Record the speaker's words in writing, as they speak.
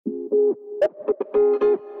The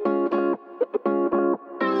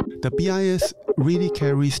BIS really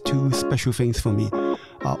carries two special things for me.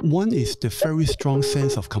 One is the very strong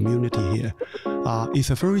sense of community here. It's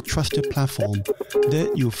a very trusted platform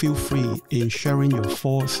that you feel free in sharing your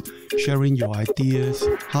thoughts, sharing your ideas,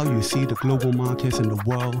 how you see the global markets and the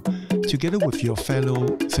world, together with your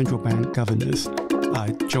fellow central bank governors.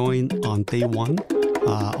 I joined on day one,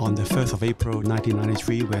 on the 1st of April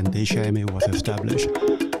 1993 when the HKMA was established.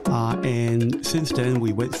 And since then,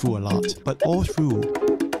 we went through a lot. But all through,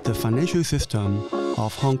 the financial system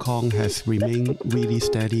of Hong Kong has remained really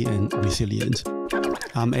steady and resilient.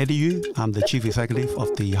 I'm Eddie Yue. I'm the Chief Executive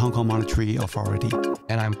of the Hong Kong Monetary Authority.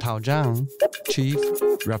 And I'm Tao Zhang, Chief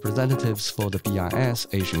Representatives for the BIS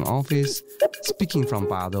Asian Office, speaking from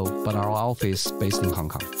Bado, but our office based in Hong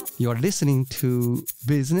Kong. You're listening to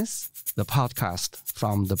Business, the podcast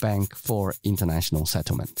from the Bank for International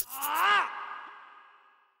Settlement.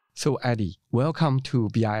 So Eddie, welcome to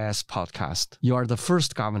BIS podcast. You are the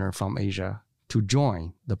first governor from Asia to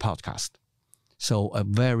join the podcast. So a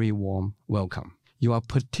very warm welcome. You are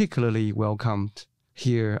particularly welcomed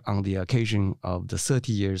here on the occasion of the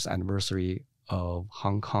 30 years anniversary of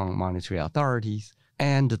Hong Kong Monetary Authorities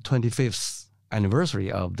and the 25th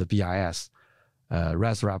anniversary of the BIS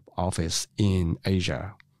ResRep office in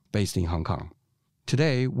Asia, based in Hong Kong.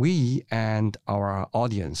 Today, we and our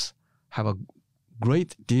audience have a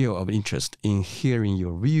great deal of interest in hearing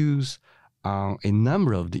your views on a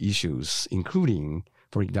number of the issues, including,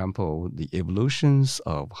 for example, the evolutions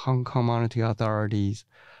of Hong Kong Monetary Authorities,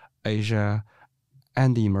 Asia,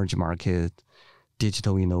 and the emerging market,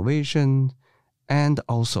 digital innovation, and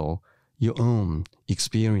also your own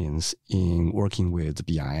experience in working with the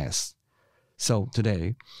BIS. So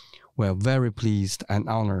today, we're very pleased and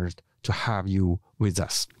honored to have you with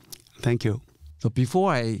us. Thank you. So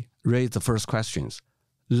before I raise the first questions,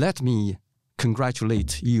 let me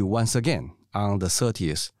congratulate you once again on the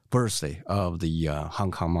 30th birthday of the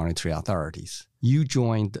Hong Kong Monetary Authorities. You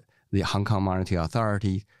joined the Hong Kong Monetary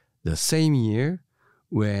Authority the same year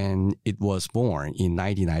when it was born in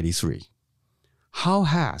 1993. How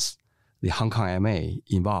has the Hong Kong MA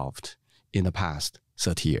evolved in the past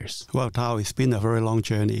 30 years? Well, Tao, it's been a very long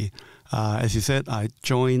journey. As you said, I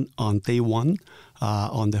joined on day one,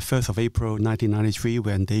 on the 1st of April 1993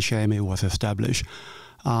 when the HKMA was established.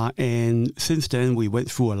 And since then, we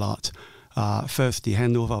went through a lot. First, the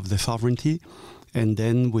handover of the sovereignty, and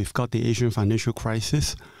then we've got the Asian financial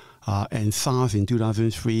crisis, and SARS in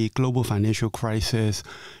 2003, global financial crisis,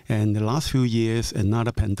 and the last few years,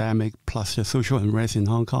 another pandemic, plus the social unrest in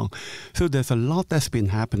Hong Kong. So there's a lot that's been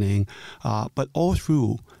happening, but all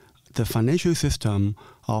through, the financial system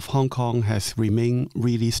of Hong Kong has remained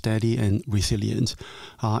really steady and resilient,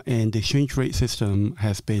 and the exchange rate system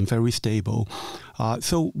has been very stable.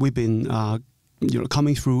 So we've been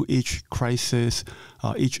coming through each crisis,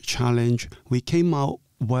 each challenge. We came out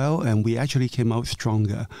well, and we actually came out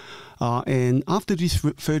stronger. And after these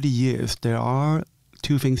 30 years, there are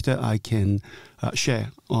two things that I can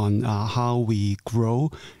share on how we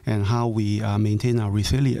grow and how we maintain our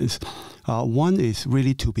resilience. One is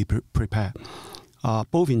really to be prepared,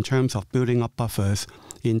 both in terms of building up buffers,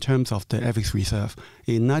 in terms of the FX reserve.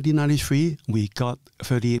 In 1993, we got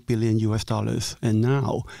 38 billion US dollars, and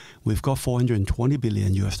now we've got 420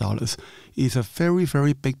 billion US dollars. It's a very,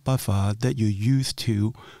 very big buffer that you use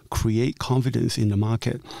to create confidence in the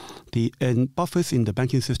market. And buffers in the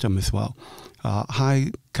banking system as well.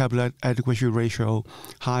 High capital adequacy ratio,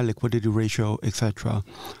 high liquidity ratio, etc.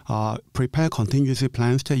 Prepare contingency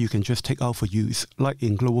plans that you can just take out for use, like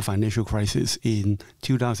in global financial crisis in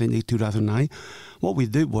 2008, 2009. What we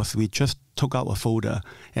did was we just took out a folder,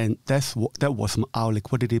 and that was our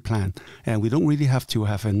liquidity plan. And we don't really have to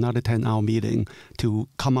have another 10-hour meeting to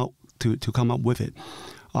come up with it.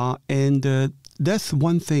 That's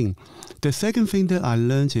one thing. The second thing that I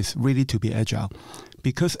learned is really to be agile.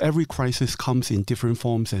 Because every crisis comes in different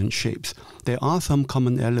forms and shapes, there are some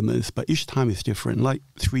common elements, but each time is different. Like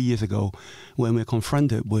 3 years ago, when we were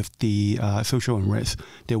confronted with the social unrest,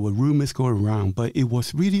 there were rumors going around, but it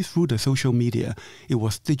was really through the social media. It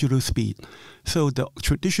was digital speed. So the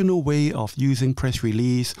traditional way of using press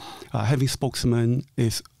release, having spokesman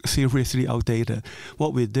is seriously outdated.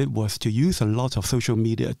 What we did was to use a lot of social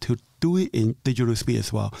media to do it in digital speed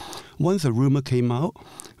as well. Once a rumor came out,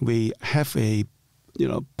 we have a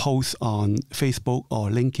post on Facebook or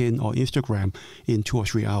LinkedIn or Instagram in 2 or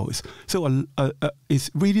 3 hours. So it's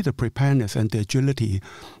really the preparedness and the agility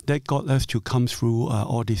that got us to come through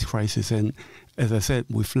all these crises. And as I said,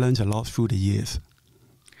 we've learned a lot through the years.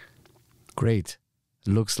 Great.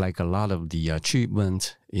 Looks like a lot of the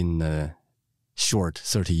achievement in short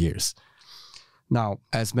 30 years. Now,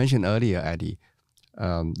 as mentioned earlier, Eddie,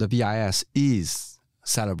 the BIS is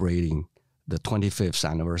celebrating the 25th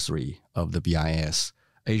anniversary of the BIS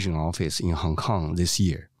Asian office in Hong Kong this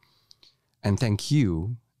year. And thank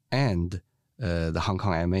you and the Hong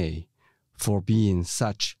Kong MA for being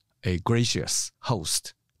such a gracious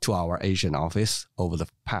host to our Asian office over the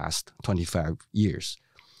past 25 years.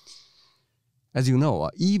 As you know,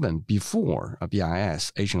 even before a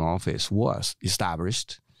BIS Asian office was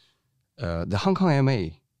established, the Hong Kong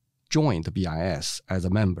MA joined the BIS as a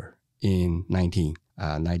member in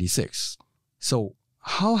 1996. So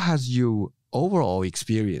how has your overall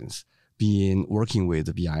experience been working with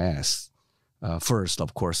the BIS? First,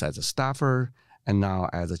 of course, as a staffer, and now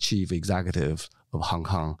as a chief executive of Hong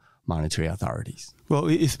Kong Monetary Authorities. Well,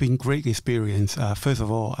 it's been great experience. First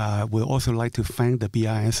of all, we'd also like to thank the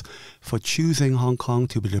BIS for choosing Hong Kong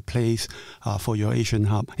to be the place for your Asian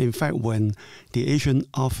hub. In fact, when the Asian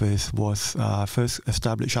office was first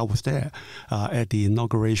established, I was there at the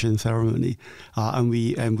inauguration ceremony, and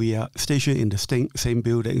we are stationed in the same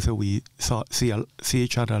building, so we see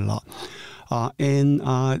each other a lot.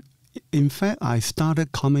 In fact, I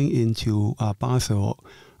started coming into Basel,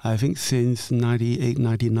 I think, since 98,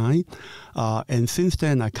 99. And since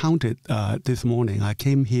then, I counted this morning, I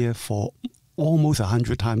came here for almost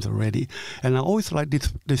 100 times already. And I always like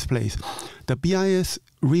this place. The BIS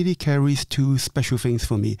really carries two special things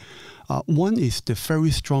for me. One is the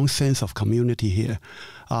very strong sense of community here.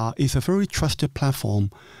 It's a very trusted platform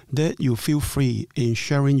that you feel free in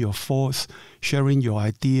sharing your thoughts, sharing your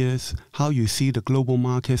ideas, how you see the global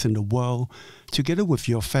markets and the world, together with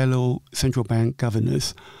your fellow central bank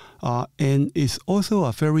governors. And it's also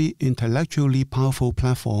a very intellectually powerful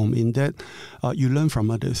platform in that you learn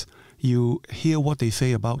from others. You hear what they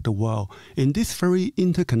say about the world. In this very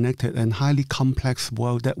interconnected and highly complex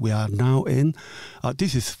world that we are now in,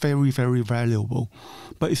 this is very, very valuable.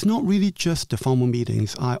 But it's not really just the formal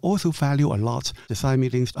meetings. I also value a lot the side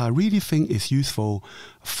meetings. I really think it's useful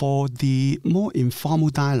for the more informal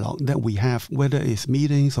dialogue that we have, whether it's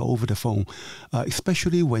meetings or over the phone,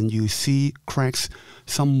 especially when you see cracks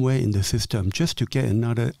somewhere in the system, just to get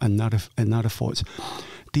another thought.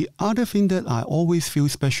 The other thing that I always feel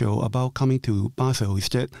special about coming to Basel is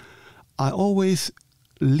that I always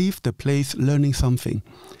leave the place learning something,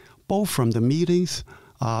 both from the meetings,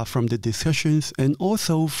 from the discussions, and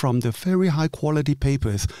also from the very high quality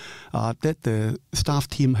papers that the staff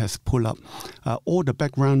team has pulled up. All the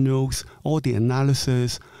background notes, all the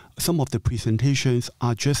analysis, some of the presentations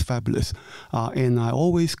are just fabulous. And I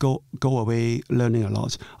always go away learning a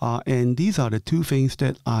lot. And these are the two things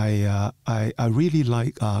that I really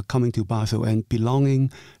like coming to Basel and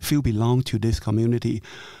feel belong to this community.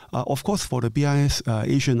 Of course, for the BIS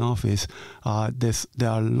Asian office, there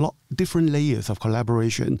are a lot different layers of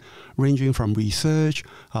collaboration, ranging from research,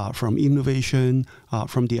 from innovation,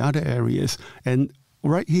 from the other areas. And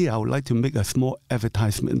right here, I would like to make a small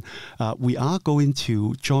advertisement. We are going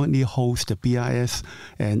to jointly host the BIS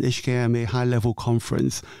and HKMA high-level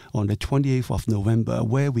conference on the 28th of November,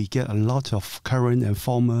 where we get a lot of current and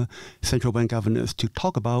former central bank governors to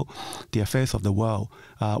talk about the affairs of the world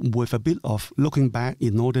with a bit of looking back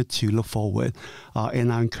in order to look forward.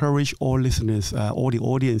 And I encourage all listeners, all the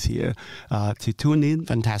audience here, to tune in.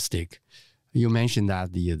 Fantastic. You mentioned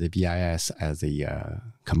that the BIS as a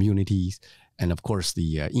community. And of course,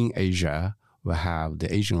 in Asia, we have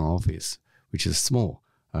the Asian office, which is small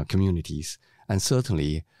communities. And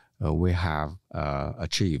certainly, we have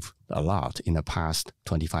achieved a lot in the past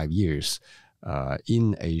 25 years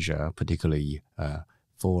in Asia, particularly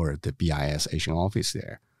for the BIS Asian office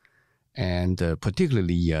there. And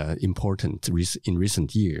particularly important in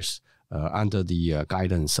recent years, under the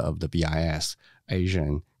guidance of the BIS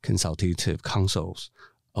Asian Consultative Councils,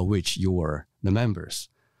 of which you were the members.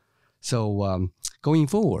 So going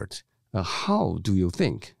forward, how do you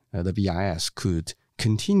think the BIS could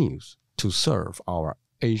continue to serve our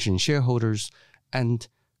Asian shareholders and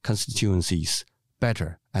constituencies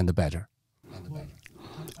better and better?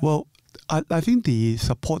 Well, I think the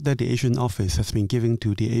support that the Asian office has been giving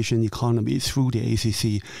to the Asian economy through the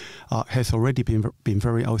ACC has already been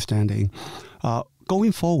very outstanding.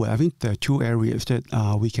 Going forward, I think there are two areas that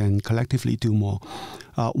we can collectively do more.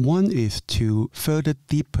 One is to further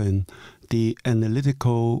deepen the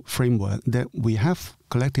analytical framework that we have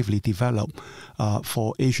collectively developed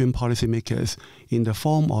for Asian policymakers in the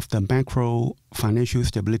form of the macro financial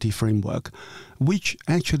stability framework, which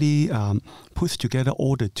actually puts together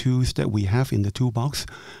all the tools that we have in the toolbox.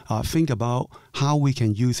 Think about how we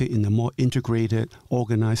can use it in a more integrated,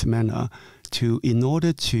 organized manner in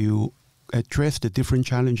order to address the different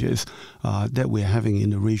challenges that we're having in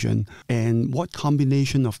the region, and what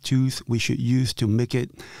combination of tools we should use to make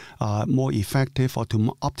it more effective or to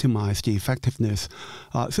optimize the effectiveness.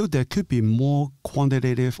 So there could be more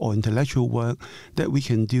quantitative or intellectual work that we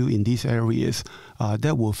can do in these areas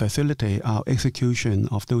that will facilitate our execution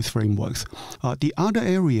of those frameworks. The other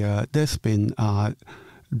area that's been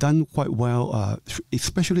done quite well,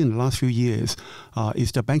 especially in the last few years,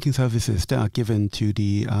 is the banking services that are given to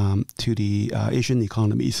the Asian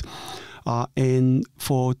economies, and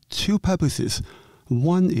for two purposes.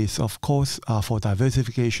 One is, of course, for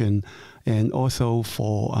diversification, and also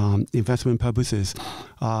for investment purposes.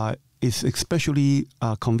 It's especially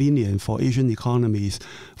convenient for Asian economies,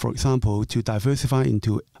 for example, to diversify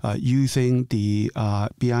into using the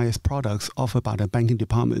BIS products offered by the banking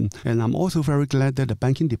department. And I'm also very glad that the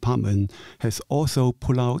banking department has also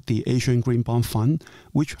put out the Asian Green Bond Fund,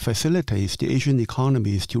 which facilitates the Asian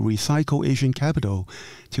economies to recycle Asian capital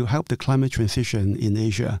to help the climate transition in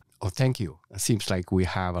Asia. Oh, thank you. It seems like we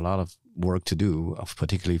have a lot of work to do,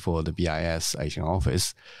 particularly for the BIS Asian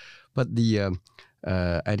office. But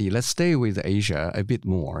Eddie, let's stay with Asia a bit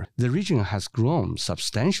more. The region has grown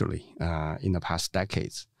substantially in the past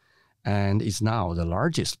decades and is now the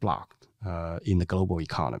largest bloc in the global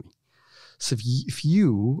economy. So if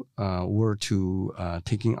you were to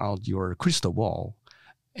taking out your crystal ball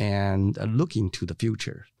and look into the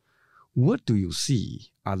future, what do you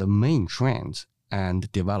see are the main trends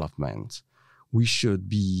and developments we should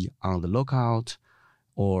be on the lookout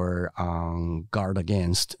or on guard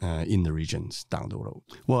against in the regions down the road?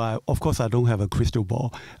 Well, of course, I don't have a crystal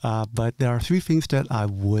ball, but there are three things that I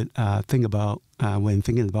would think about when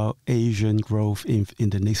thinking about Asian growth in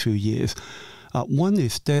the next few years. One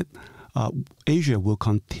is that Asia will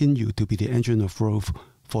continue to be the engine of growth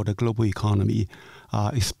for the global economy,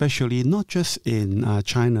 especially not just in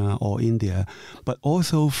China or India, but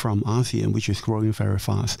also from ASEAN, which is growing very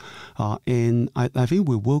fast. And I think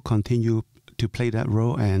we will continue to play that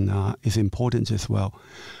role, and is important as well.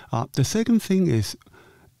 The second thing is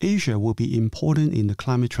Asia will be important in the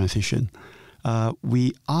climate transition.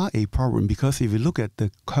 We are a problem because if you look at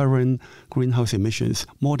the current greenhouse emissions,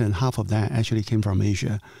 more than half of that actually came from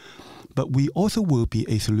Asia. But we also will be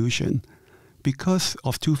a solution because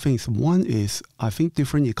of two things. One is I think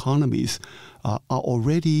different economies are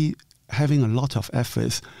already having a lot of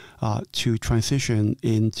efforts to transition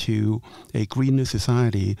into a greener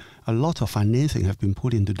society. A lot of financing have been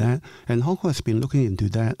put into that, and Hong Kong has been looking into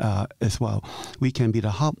that as well. We can be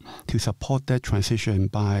the hub to support that transition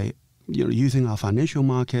by using our financial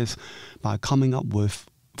markets, by coming up with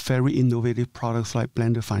very innovative products like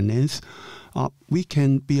blended finance. We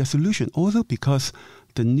can be a solution also because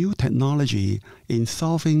the new technology in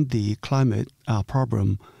solving the climate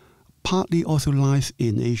problem partly also lies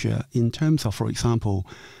in Asia in terms of, for example,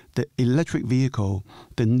 the electric vehicle,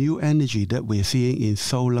 the new energy that we're seeing in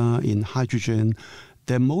solar, in hydrogen.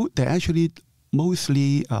 They're actually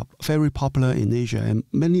mostly very popular in Asia, and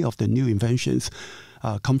many of the new inventions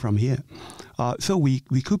come from here. So we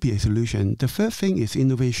could be a solution. The third thing is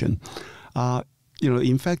innovation.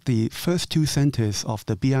 In fact, the first two centers of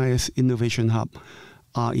the BIS Innovation Hub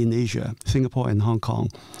are in Asia, Singapore and Hong Kong.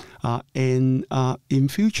 And in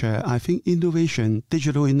future, I think innovation,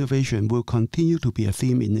 digital innovation, will continue to be a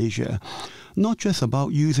theme in Asia. Not just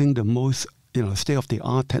about using the most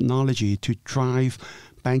state-of-the-art technology to drive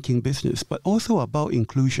banking business, but also about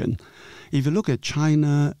inclusion. If you look at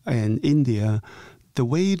China and India, the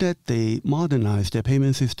way that they modernize their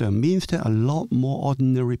payment system means that a lot more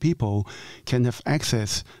ordinary people can have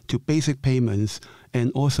access to basic payments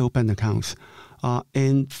and also bank accounts.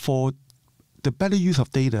 And for the better use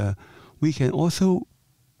of data, we can also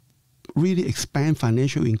really expand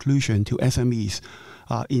financial inclusion to SMEs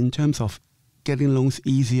in terms of getting loans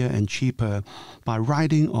easier and cheaper by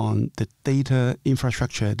riding on the data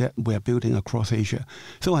infrastructure that we're building across Asia.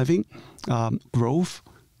 So I think growth,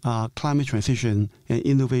 climate transition, and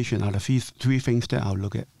innovation are the three things that I'll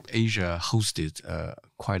look at. Asia hosted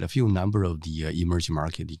quite a few number of the emerging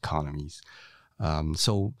market economies.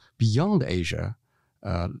 So beyond Asia,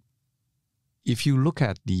 if you look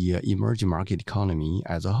at the emerging market economy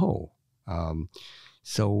as a whole,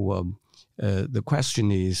 the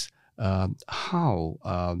question is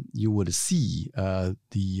how you would see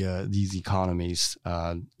these economies,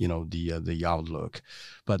 the outlook.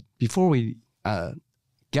 But before we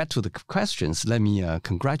get to the questions, let me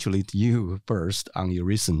congratulate you first on your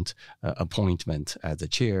recent appointment as the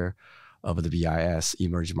chair of the BIS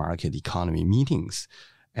Emerging Market Economy meetings.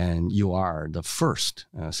 And you are the first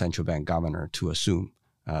central bank governor to assume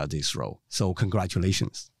this role. So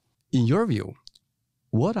congratulations. In your view,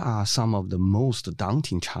 what are some of the most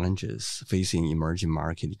daunting challenges facing emerging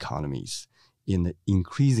market economies in the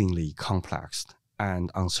increasingly complex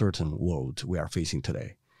and uncertain world we are facing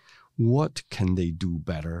today? What can they do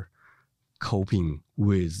better coping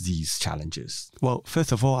with these challenges? Well,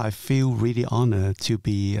 first of all, I feel really honored to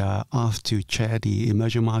be asked to chair the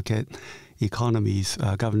Emerging Market Economies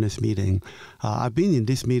Governance Meeting. I've been in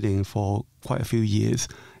this meeting for quite a few years,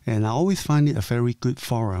 and I always find it a very good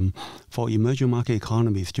forum for emerging market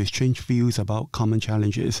economies to exchange views about common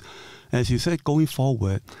challenges. As you said, going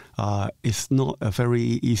forward, it's not a very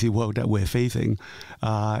easy world that we're facing.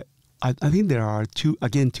 I think there are two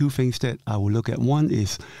things that I will look at. One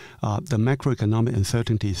is the macroeconomic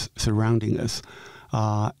uncertainties surrounding us.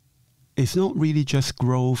 It's not really just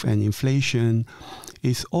growth and inflation.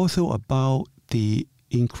 It's also about the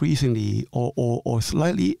increasingly or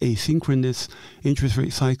slightly asynchronous interest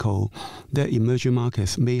rate cycle that emerging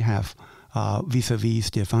markets may have vis-a-vis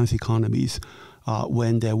the advanced economies.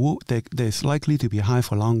 When there's likely to be high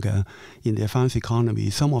for longer in the advanced economy,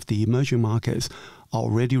 some of the emerging markets are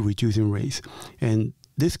already reducing rates. And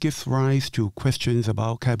this gives rise to questions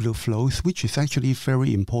about capital flows, which is actually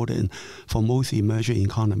very important for most emerging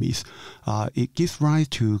economies. It gives rise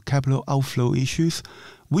to capital outflow issues,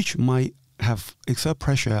 which might have exert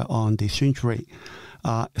pressure on the exchange rate.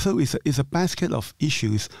 So it's a basket of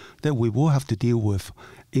issues that we will have to deal with,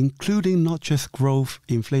 including not just growth,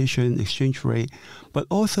 inflation, exchange rate, but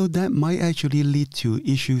also that might actually lead to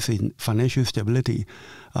issues in financial stability,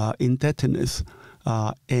 indebtedness,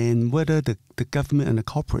 and whether the government and the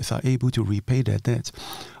corporates are able to repay their debt.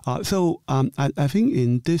 So I think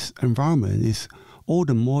in this environment, it's all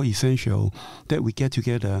the more essential that we get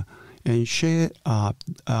together and share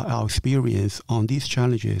our experience on these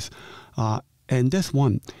challenges. And that's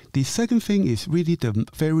one. The second thing is really the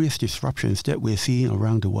various disruptions that we're seeing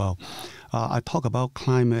around the world. I talk about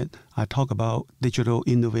climate, I talk about digital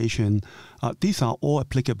innovation. These are all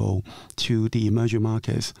applicable to the emerging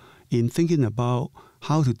markets in thinking about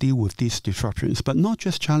how to deal with these disruptions, but not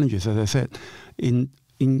just challenges, as I said. In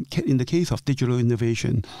the case of digital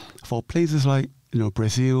innovation, for places like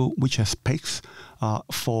Brazil, which has PIX,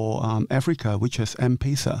 for Africa, which has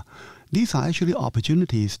M-Pesa, these are actually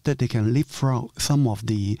opportunities that they can leapfrog some of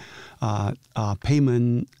the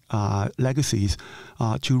payment legacies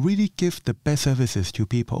to really give the best services to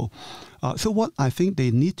people. So what I think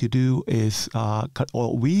they need to do is,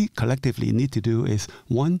 or we collectively need to do is,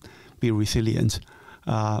 one, be resilient,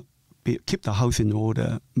 keep the house in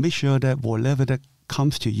order, make sure that whatever that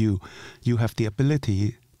comes to you, you have the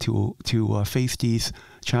ability to face these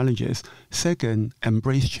challenges. Second,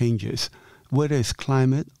 embrace changes, whether it's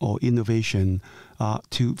climate or innovation,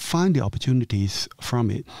 to find the opportunities from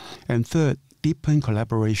it. And third, deepen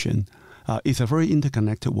collaboration. It's a very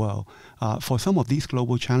interconnected world. For some of these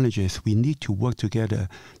global challenges, we need to work together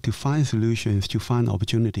to find solutions, to find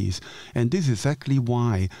opportunities. And this is exactly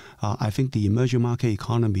why I think the Emerging Market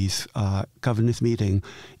Economies Governance Meeting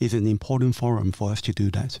is an important forum for us to do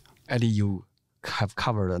that. Eddie, you have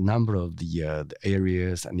covered a number of the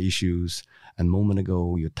areas and issues. And a moment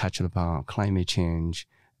ago, you touched upon climate change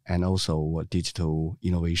and also digital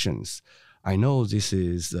innovations. I know this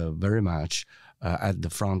is very much at the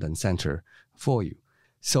front and center for you.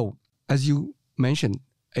 So as you mentioned,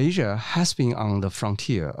 Asia has been on the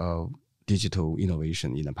frontier of digital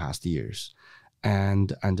innovation in the past years.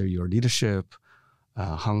 And under your leadership,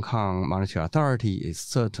 Hong Kong Monetary Authority is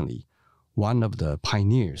certainly one of the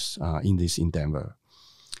pioneers in this endeavor.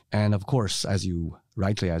 And of course, as you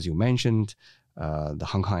mentioned, the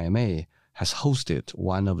Hong Kong MA has hosted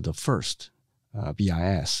one of the first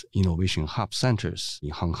BIS Innovation Hub Centers in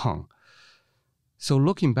Hong Kong. So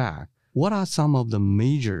looking back, what are some of the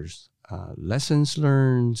major lessons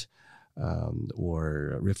learned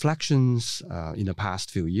or reflections in the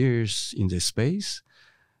past few years in this space?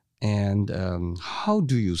 And how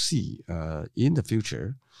do you see in the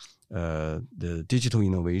future the digital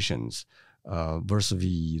innovations versus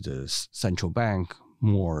the central bank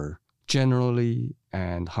more generally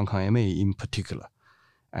and Hong Kong MA in particular?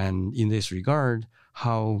 And in this regard,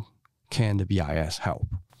 how can the BIS help?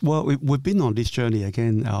 Well, we've been on this journey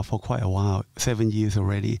again for quite a while, 7 years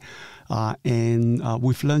already, and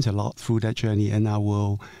we've learned a lot through that journey. And I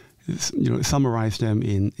will, summarize them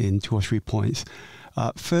in 2 or 3 points.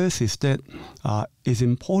 First is that it's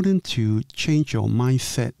important to change your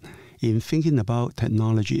mindset in thinking about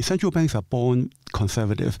technology. Central banks are born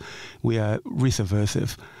conservative. We are risk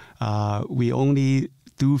aversive. We only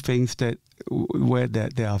do things where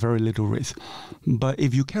there are very little risk. But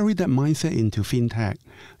if you carry that mindset into fintech,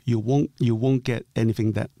 you won't get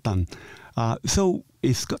anything that done. So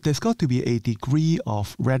there's got to be a degree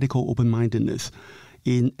of radical open-mindedness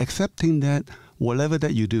in accepting that whatever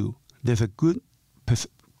that you do, there's a good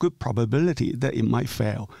probability that it might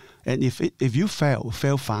fail. And if you fail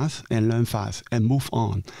fast and learn fast and move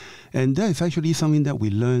on. And that is actually something that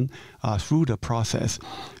we learn through the process.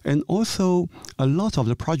 And also, a lot of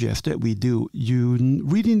the projects that we do, you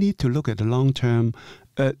really need to look at the long-term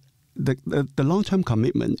the long-term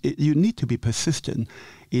commitment. You need to be persistent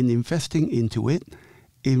in investing into it,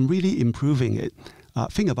 in really improving it.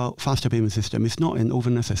 Think about faster payment system. It's not an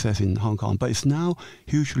overnight success in Hong Kong, but it's now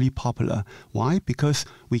hugely popular. Why? Because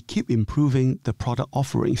we keep improving the product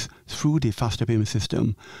offerings through the faster payment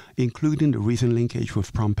system, including the recent linkage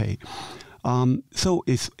with PromptPay. So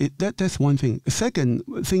that's one thing. The second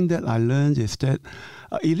thing that I learned is that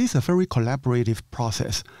it is a very collaborative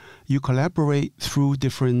process. You collaborate through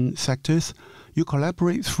different sectors. You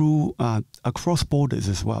collaborate through across borders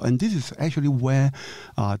as well. And this is actually where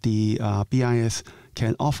the BIS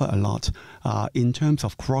can offer a lot in terms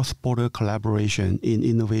of cross-border collaboration in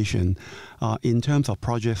innovation, in terms of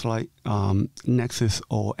projects like Nexus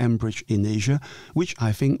or Enbridge in Asia, which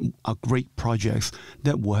I think are great projects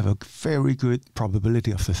that will have a very good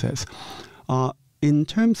probability of success. In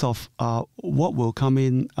terms of what will come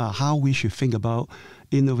in, how we should think about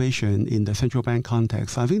innovation in the central bank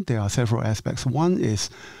context, I think there are several aspects. One is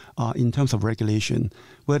in terms of regulation,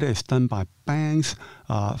 whether it's done by banks,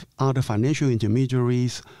 other financial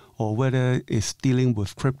intermediaries, or whether it's dealing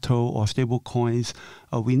with crypto or stable coins,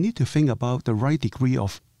 we need to think about the right degree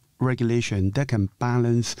of regulation that can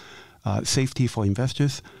balance safety for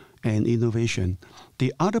investors and innovation.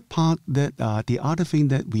 The other part that, the other thing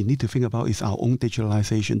that we need to think about is our own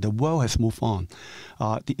digitalization. The world has moved on.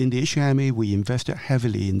 In the HKMA, we invested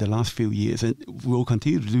heavily in the last few years, and will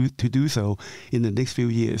continue to do so in the next few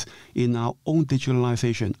years in our own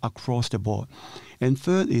digitalization across the board. And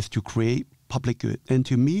third is to create public good. And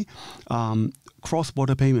to me,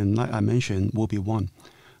 cross-border payment, like I mentioned, will be one.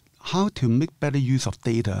 How to make better use of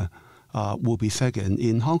data will be second.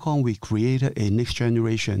 In Hong Kong, we created a next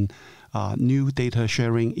generation new data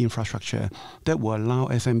sharing infrastructure that will allow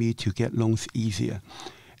SME to get loans easier.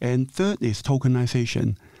 And third is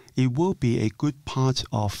tokenization. It will be a good part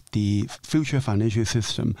of the future financial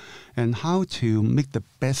system, and how to make the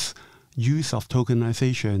best use of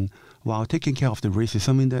tokenization while taking care of the risk is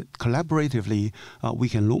something that collaboratively we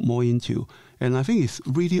can look more into. And I think it's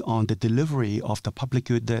really on the delivery of the public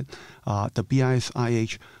good that the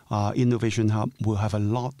BIS-IH Innovation Hub will have a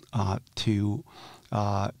lot to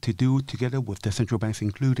do together with the central banks,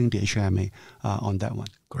 including the HKMA, on that one.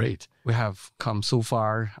 Great. We have come so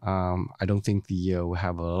far. I don't think we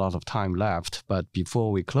have a lot of time left. But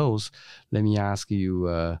before we close, let me ask you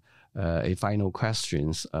a final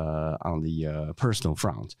questions on the personal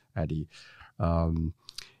front, Eddie.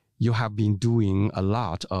 You have been doing a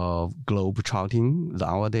lot of globe trotting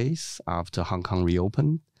nowadays after Hong Kong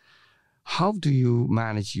reopened. How do you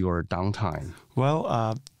manage your downtime?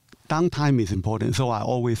 Well, downtime is important, so I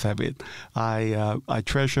always have it. I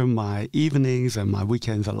treasure my evenings and my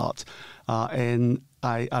weekends a lot. And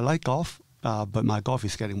I like golf, but my golf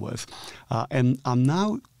is getting worse. And I'm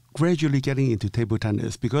now gradually getting into table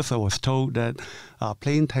tennis because I was told that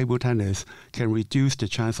playing table tennis can reduce the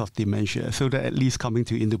chance of dementia, so that at least coming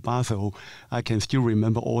into Basel, I can still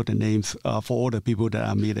remember all the names for all the people that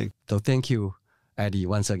I'm meeting. So thank you, Eddie,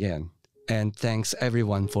 once again. And thanks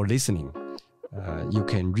everyone for listening. You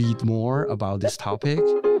can read more about this topic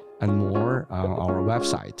and more on our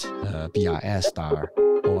website,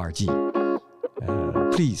 bis.org.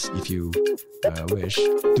 Please, if you wish,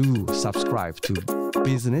 do subscribe to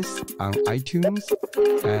Business on iTunes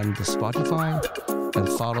and Spotify, and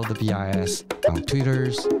follow the BIS on Twitter,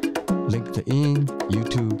 LinkedIn,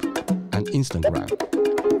 YouTube, and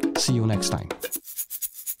Instagram. See you next time.